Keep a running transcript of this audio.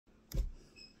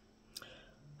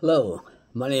Hello,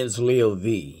 my name is Leo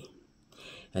V,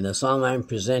 and the song I'm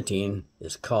presenting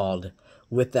is called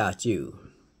Without You.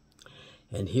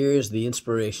 And here's the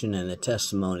inspiration and the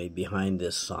testimony behind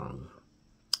this song.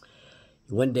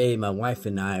 One day, my wife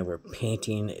and I were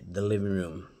painting the living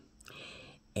room,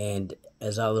 and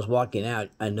as I was walking out,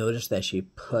 I noticed that she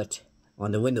put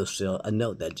on the windowsill a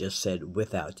note that just said,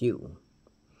 "Without you."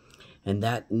 And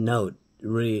that note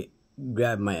really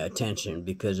grabbed my attention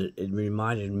because it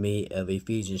reminded me of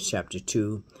Ephesians chapter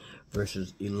 2,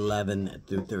 verses 11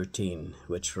 through 13,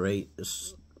 which reads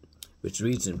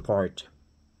in part,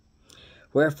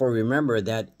 "Wherefore remember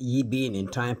that ye being in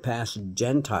time past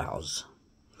Gentiles,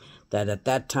 that at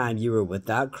that time you were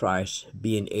without Christ,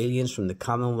 being aliens from the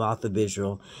commonwealth of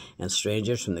Israel, and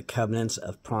strangers from the covenants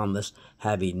of promise,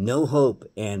 having no hope,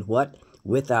 and what?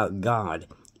 Without God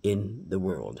in the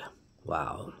world."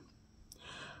 Wow.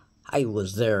 I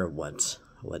was there once,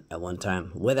 at one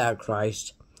time, without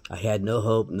Christ. I had no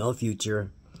hope, no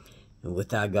future, and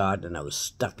without God, and I was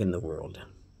stuck in the world.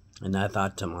 And I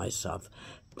thought to myself,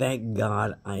 thank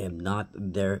God I am not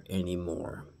there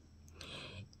anymore.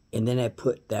 And then I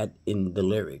put that in the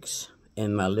lyrics,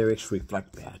 and my lyrics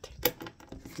reflect that.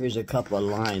 Here's a couple of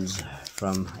lines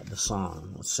from the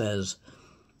song. It says,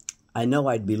 "I know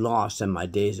I'd be lost and my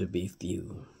days would be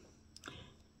few.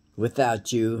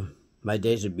 Without you, my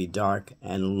days would be dark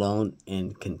and alone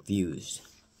and confused."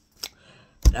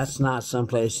 That's not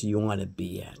someplace you want to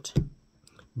be at.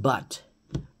 But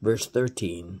verse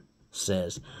 13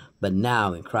 says, "But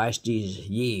now in Christ Jesus,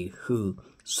 ye who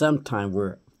sometime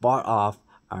were far off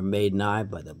are made nigh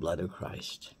by the blood of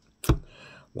Christ."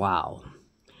 Wow.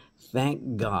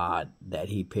 Thank God that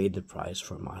he paid the price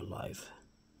for my life.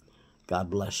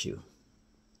 God bless you.